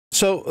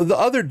So the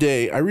other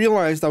day, I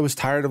realized I was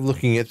tired of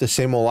looking at the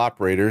same old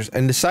operators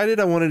and decided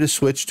I wanted to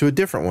switch to a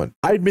different one.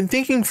 I'd been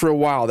thinking for a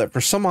while that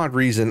for some odd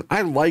reason,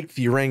 I liked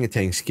the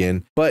orangutan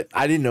skin, but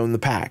I didn't own the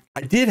pack.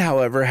 I did,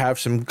 however, have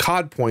some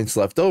COD points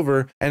left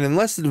over, and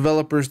unless the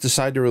developers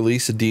decide to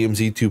release a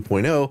DMZ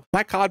 2.0,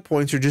 my COD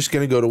points are just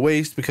going to go to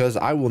waste because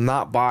I will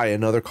not buy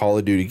another Call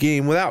of Duty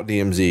game without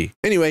DMZ.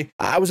 Anyway,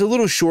 I was a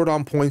little short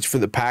on points for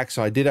the pack,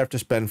 so I did have to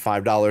spend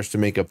 $5 to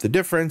make up the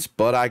difference,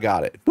 but I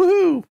got it.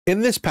 Woohoo!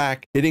 In this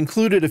pack, it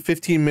included a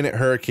 15-minute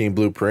Hurricane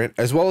blueprint,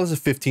 as well as a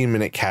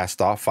 15-minute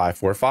cast-off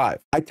 545.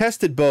 I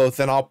tested both,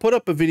 and I'll put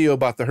up a video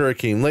about the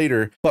Hurricane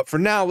later, but for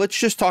now, let's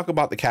just talk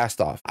about the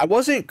cast-off. I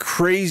wasn't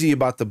crazy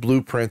about the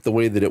blueprint the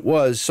way that it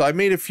was, so I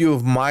made a few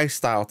of my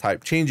style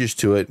type changes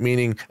to it,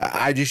 meaning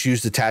I just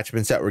used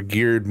attachments that were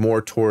geared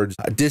more towards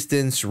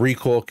distance,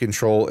 recoil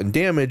control, and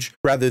damage,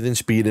 rather than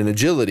speed and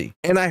agility.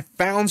 And I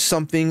found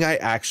something I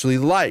actually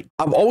liked.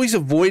 I've always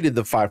avoided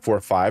the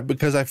 545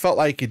 because I felt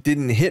like it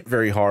didn't hit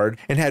very hard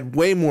and had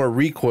way more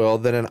recoil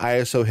than an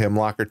ISO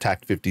Hemlock or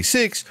TAC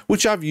 56,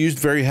 which I've used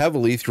very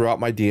heavily throughout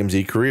my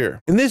DMZ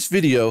career. In this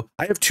video,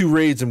 I have two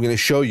raids I'm going to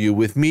show you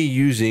with me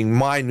using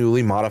my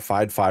newly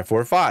modified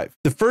 545.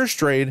 The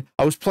first raid,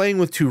 I was playing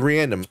with two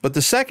randoms, but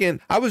the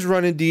second, I was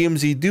running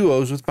DMZ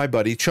duos with my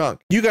buddy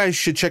Chunk. You guys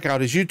should check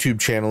out his YouTube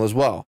channel as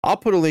well. I'll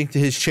put a link to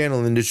his channel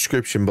in the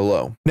description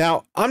below.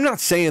 Now, I'm not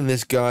saying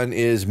this gun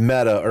is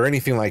meta or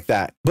anything like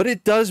that, but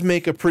it does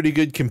make a pretty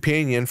good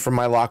companion for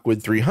my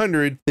Lockwood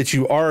 300 that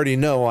you already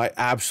know I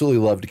absolutely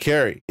love to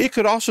carry. It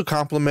could also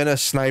complement a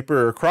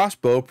sniper or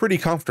crossbow pretty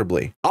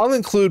comfortably. I'll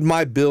include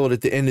my build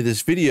at the end of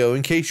this video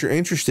in case you're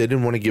interested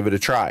and want to give it a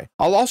try.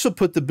 I'll also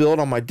put the build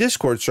on my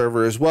Discord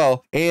server as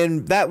well,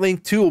 and that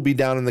link too will be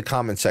down in the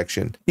comment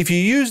section. If you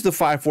use the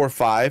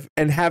 545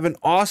 and have an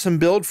awesome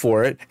build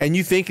for it and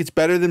you think it's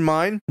better than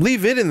mine,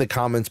 leave it in the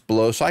comments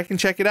below so I can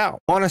check it out.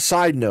 On a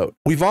side note,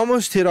 we've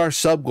almost hit our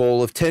sub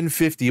goal of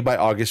 1050 by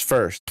August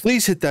 1st.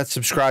 Please hit that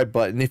subscribe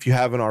button if you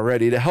haven't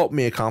already to help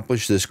me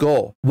accomplish this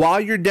goal.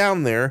 While you're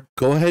down there,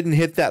 go ahead and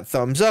hit that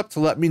thumbs up to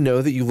let me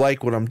know that you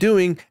like what I'm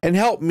doing and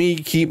help me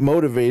keep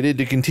motivated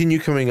to continue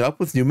coming up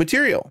with new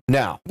material.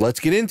 Now, let's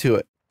get into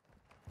it.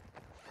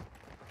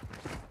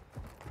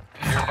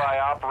 Nearby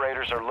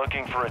operators are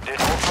looking for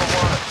additional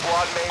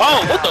squad mates.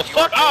 Oh, what the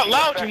fuck? Out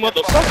loud, you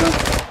motherfucker!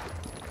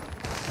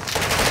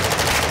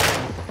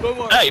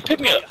 Hey, pick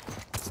me up.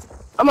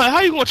 I'm like,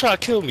 how you gonna try to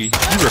kill me?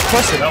 You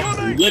requested,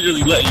 I'm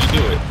literally letting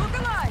you do it.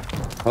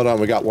 Hold on,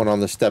 we got one on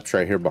the steps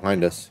right here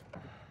behind us.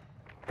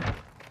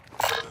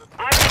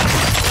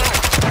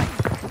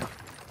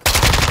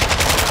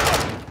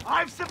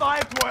 I've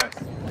survived worse.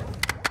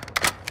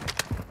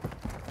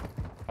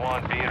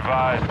 One, be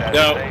advised that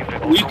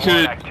Now, we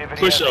could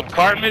push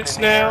apartments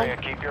now.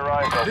 Keep your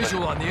eyes open.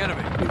 Visual on the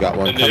enemy. We got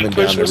one coming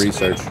down to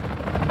research.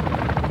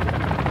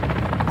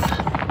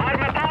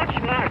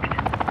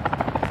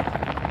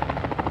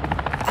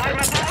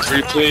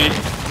 Replay.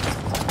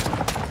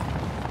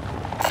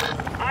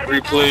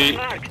 Replay.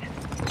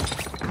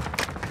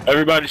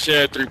 Everybody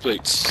share 3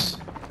 plates.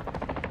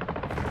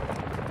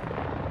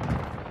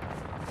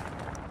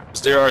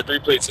 There are 3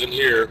 plates in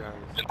here.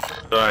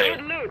 Alright.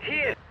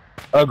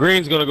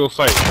 Green's gonna go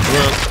fight.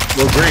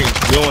 Well, Green.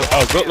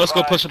 Let's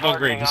go push up on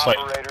Green. He's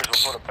fighting.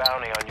 Operators will put a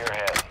bounty on your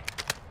head.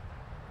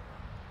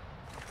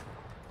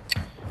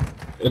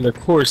 And of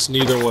course,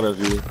 neither one of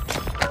you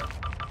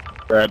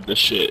grab the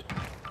shit.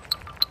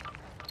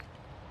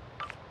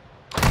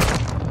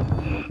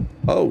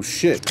 Oh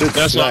shit, good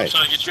That's why I snipe. was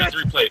trying to get your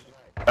 3 plate.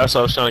 That's why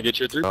I was trying to get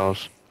your 3.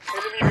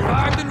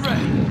 Armed and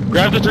ready.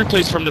 Grab the 3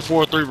 plates from the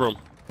 403 room.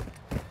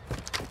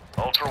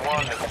 Ultra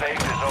One, the safe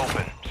is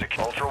open.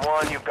 Ultra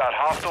One, you've got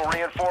hostile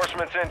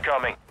reinforcements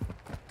incoming.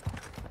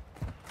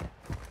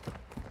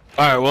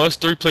 Alright, well, it's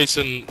 3 plates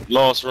in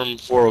lost room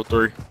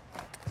 403.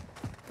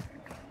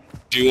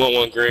 Do you want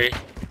one, Green?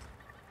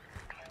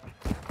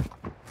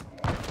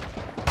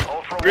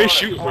 Ultra Great One,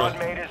 shoot, squad bro.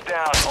 mate is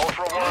down.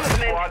 Ultra One,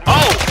 squad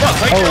Oh, mate.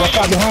 fuck! Right there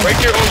on you! Right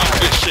there on you!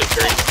 Good shit,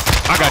 Green.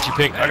 I got you,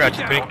 Pink. I got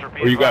you, Pink. Ultra,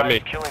 be Or you got me.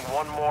 advised, killing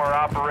one more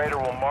operator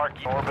will mark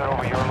the orbit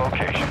over your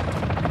location.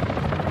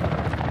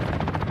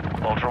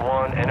 Ultra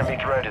One, enemy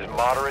threat is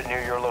moderate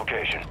near your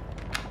location.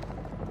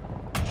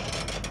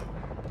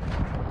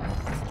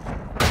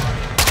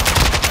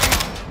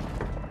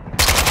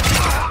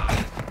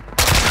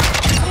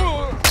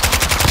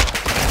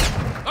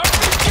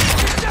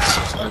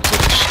 I'm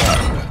getting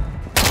shot.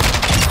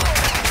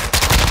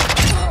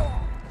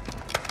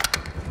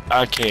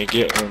 I can't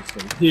get one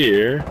from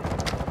here.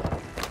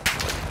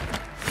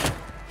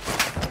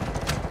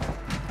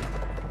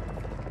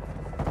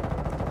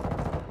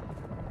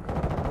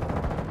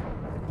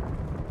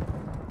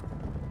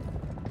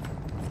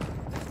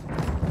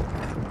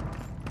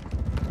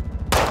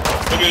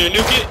 I'm gonna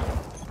nuke it.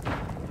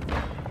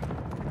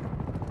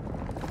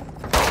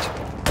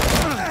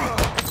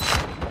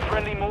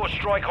 Friendly mortar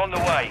strike on the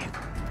way.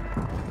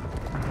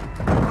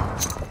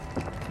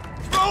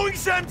 Throwing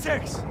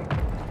Semtex.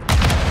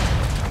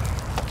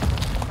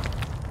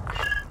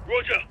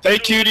 Roger. Hey,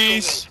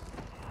 cuties.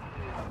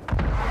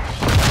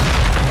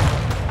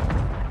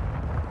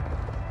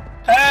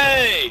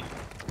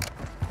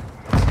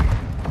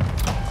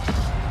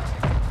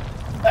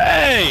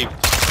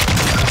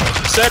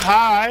 said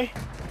hi.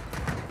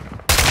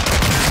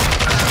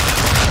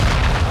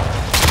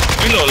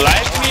 You know,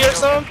 like me or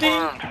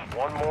something?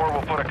 One more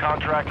will put a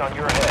contract on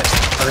your head.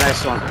 Oh,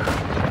 nice one.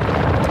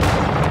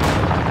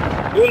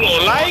 You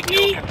know, like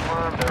me?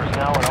 Confirmed there is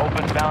now an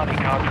open bounty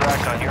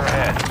contract on your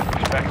head.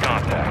 Expect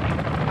contact.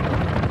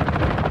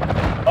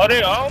 Oh,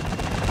 they are?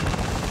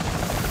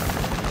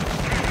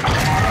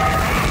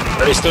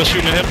 Are they still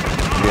shooting at him?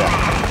 Yeah.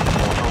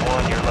 Ultra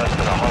One, you're less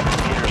than 100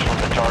 meters from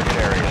the target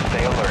area.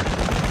 Stay alert.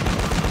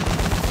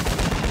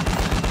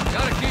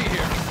 Got a key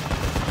here.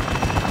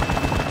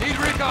 Need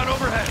recon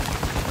overhead.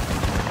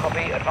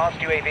 Copy. Advanced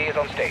UAV is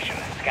on station.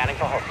 Scanning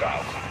for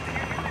hostiles.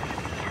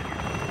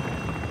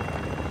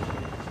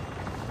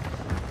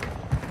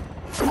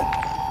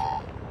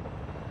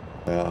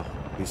 Well,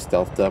 he's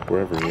stealthed up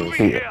wherever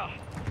he is. I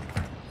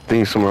think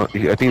he's somewhere. I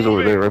think he's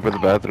over there, right by the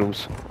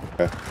bathrooms.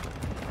 Okay.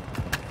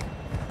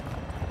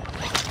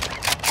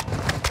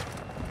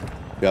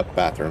 Yep,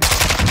 bathroom.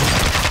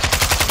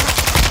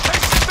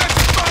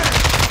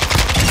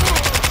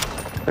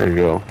 There you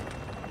go.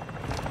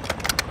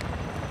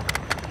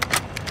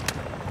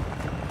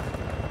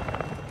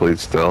 Played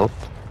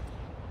stealth.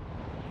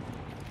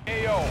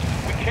 Hey, yo,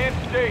 we can't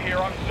stay here.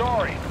 I'm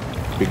sorry.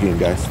 Good game,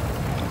 guys.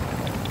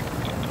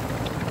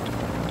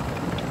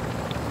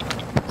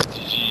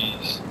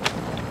 Jeez.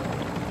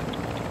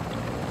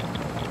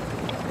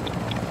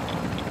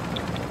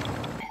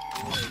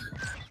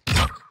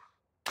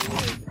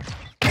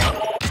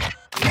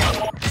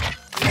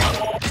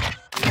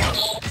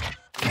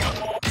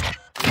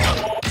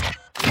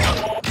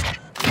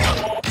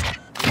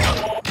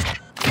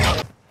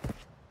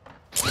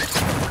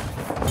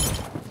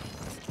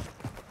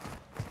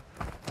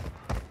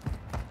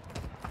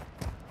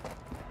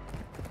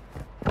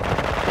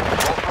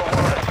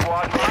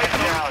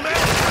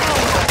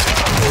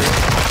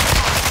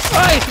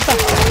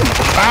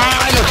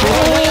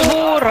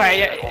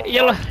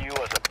 You as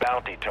a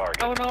bounty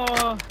target. Oh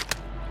no.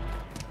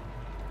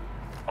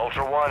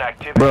 Ultra One,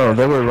 activity. Bro,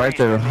 they were right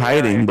there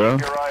hiding, bro.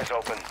 Keep your eyes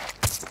open.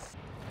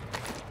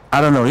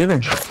 I don't know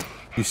either.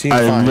 You seem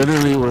I fine.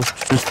 literally was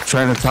just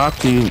trying to talk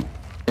to you.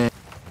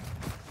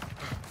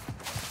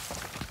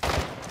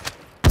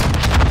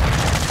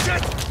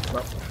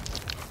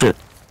 Shit.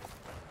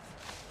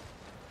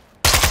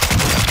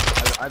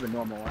 I've been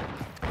normal.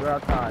 They're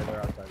outside.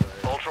 They're outside.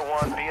 Ultra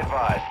One, be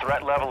advised.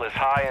 Threat level is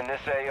high in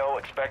this AO.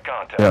 Expect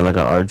contact. Yeah, like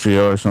an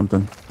RGO or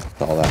something.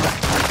 All that.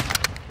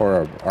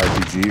 Or a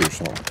RPG or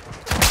something.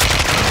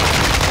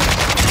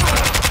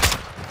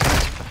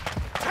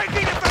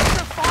 Taking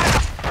effective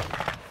fire.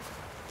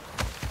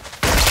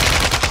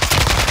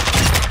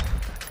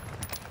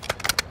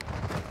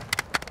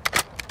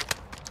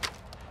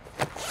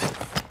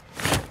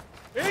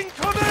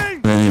 Incoming.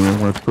 It ain't even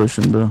worth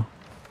pushing, bro.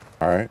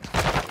 Alright.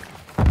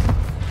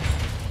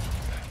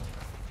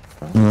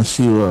 Unless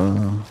you, I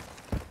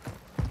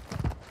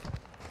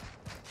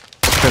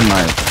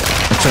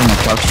turned my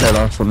clock set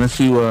off, unless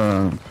you,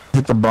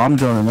 hit the bomb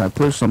drone and I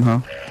push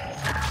somehow.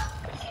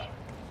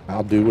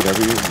 I'll do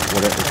whatever if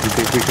you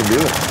think we can do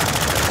it.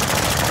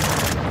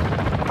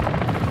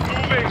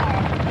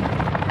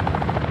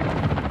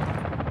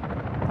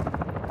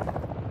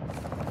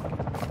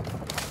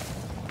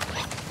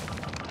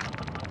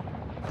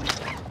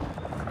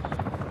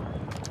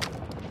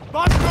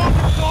 Bomb drone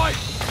deployed.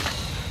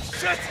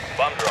 Shit.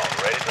 Bomb drone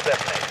ready to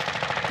detonate.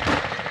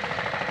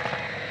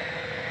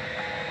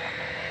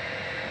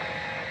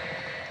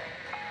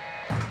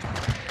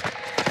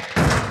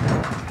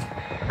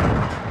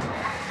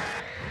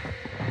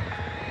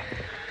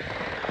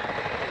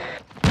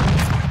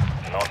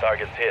 No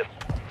targets hit.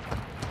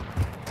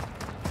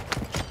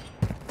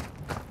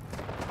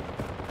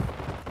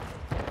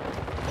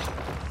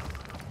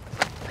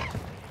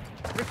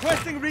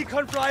 Requesting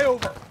recon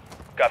flyover.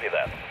 Copy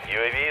that.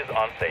 UAV is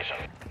on station.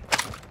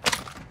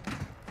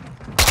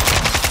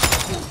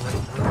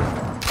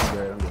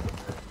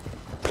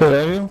 Could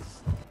have you?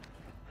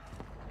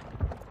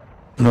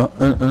 No,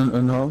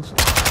 in the house.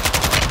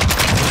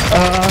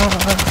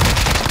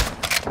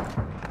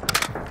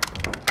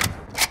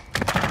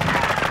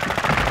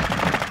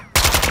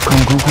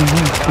 Come.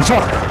 What's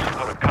up?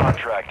 Put a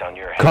contract on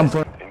your head. Come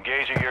for.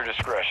 Engage at your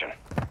discretion.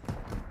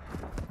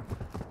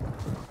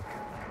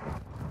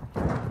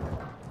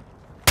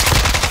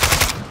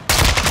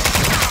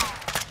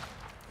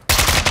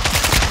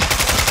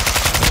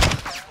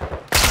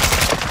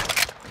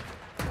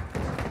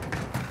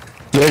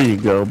 There you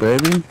go,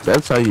 baby.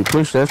 That's how you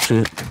push that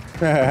shit.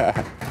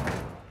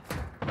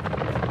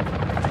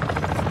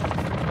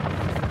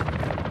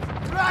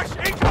 Flash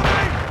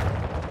incoming.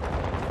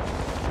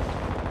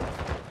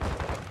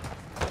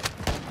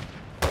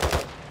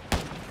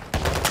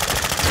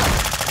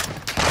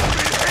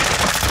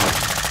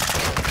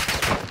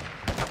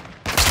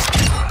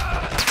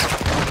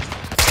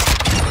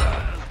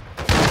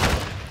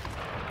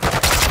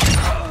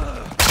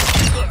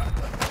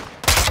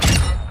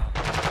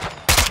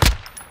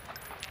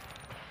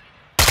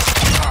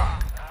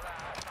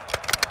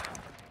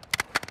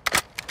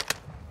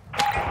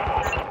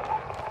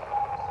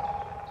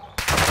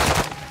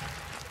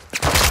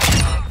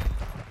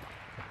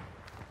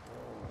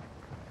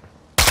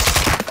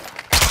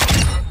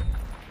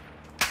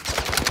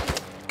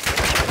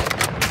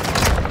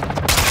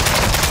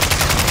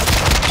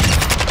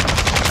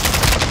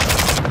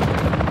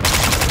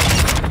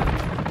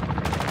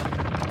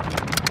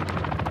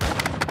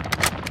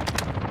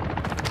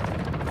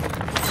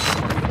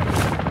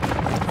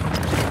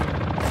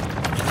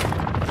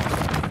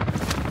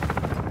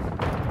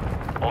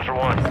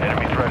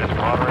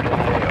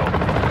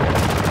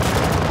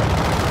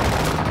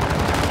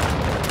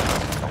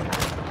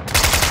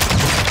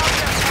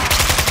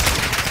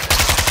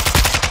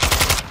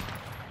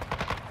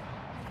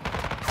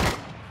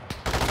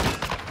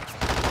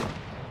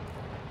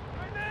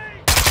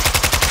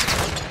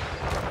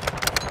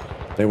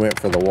 They went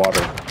for the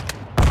water.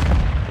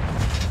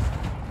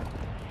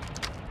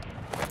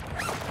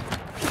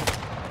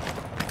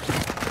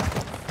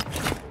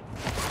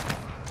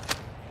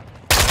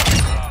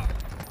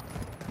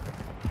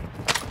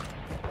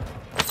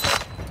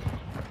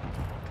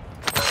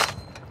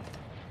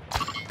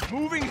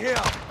 Moving here.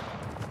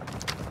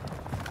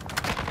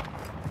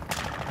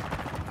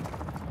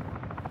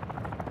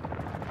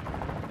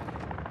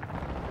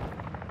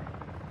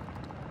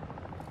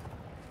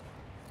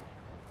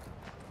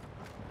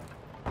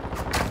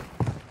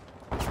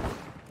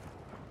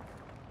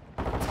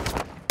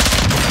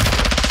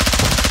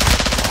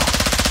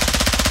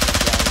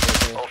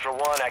 Ultra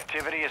One,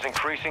 activity is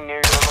increasing near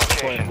your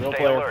location.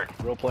 Stay alert.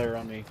 Real player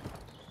on me.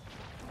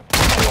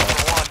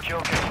 Ultra One,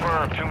 kill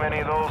confirmed. Too many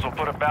of those will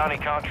put a bounty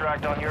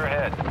contract on your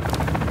head.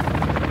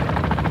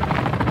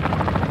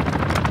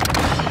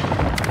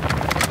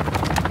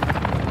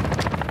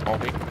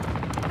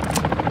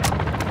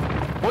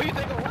 What do you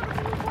think of what?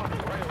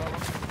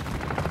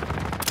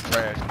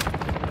 Trash.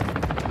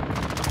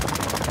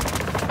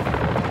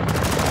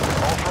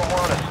 Ultra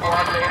One, a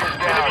squad mate is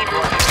down. You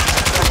are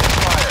taking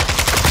fire.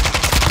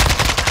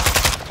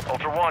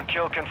 Ultra One,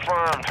 kill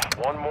confirmed.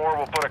 One more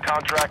will put a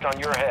contract on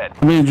your head.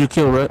 How many did you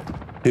kill, Rhett?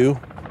 2.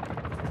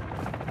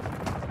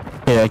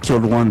 Yeah, I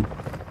killed 1.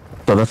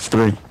 So that's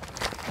 3.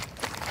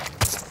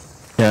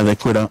 Yeah, they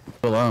quit out.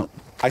 Pull out.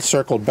 I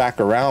circled back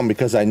around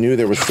because I knew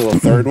there was still a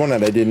third one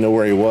and I didn't know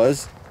where he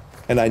was.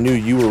 And I knew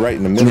you were right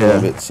in the middle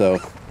of it, so.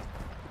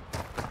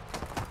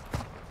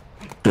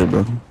 Good,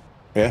 bro.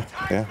 Yeah.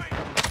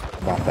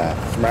 About that.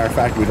 As a matter of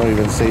fact, we don't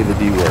even say the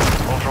D word.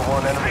 Ultra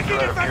One, enemy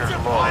threat appears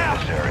low in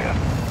this area.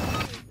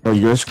 Oh,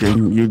 your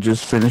screen, you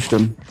just finished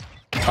them.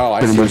 Oh,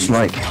 I Pretty much see.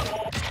 like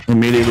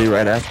immediately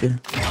right after.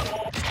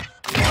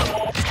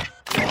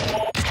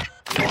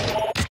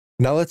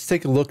 Now let's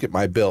take a look at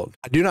my build.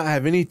 I do not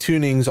have any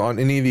tunings on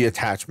any of the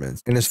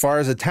attachments. And as far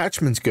as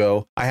attachments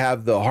go, I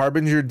have the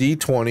Harbinger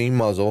D20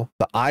 muzzle,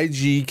 the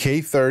IG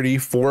K30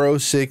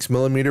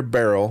 406mm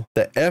barrel,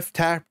 the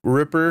F-Tap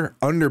Ripper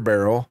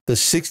underbarrel, the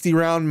 60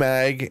 round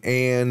mag,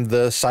 and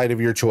the sight of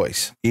your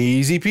choice.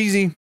 Easy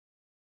peasy.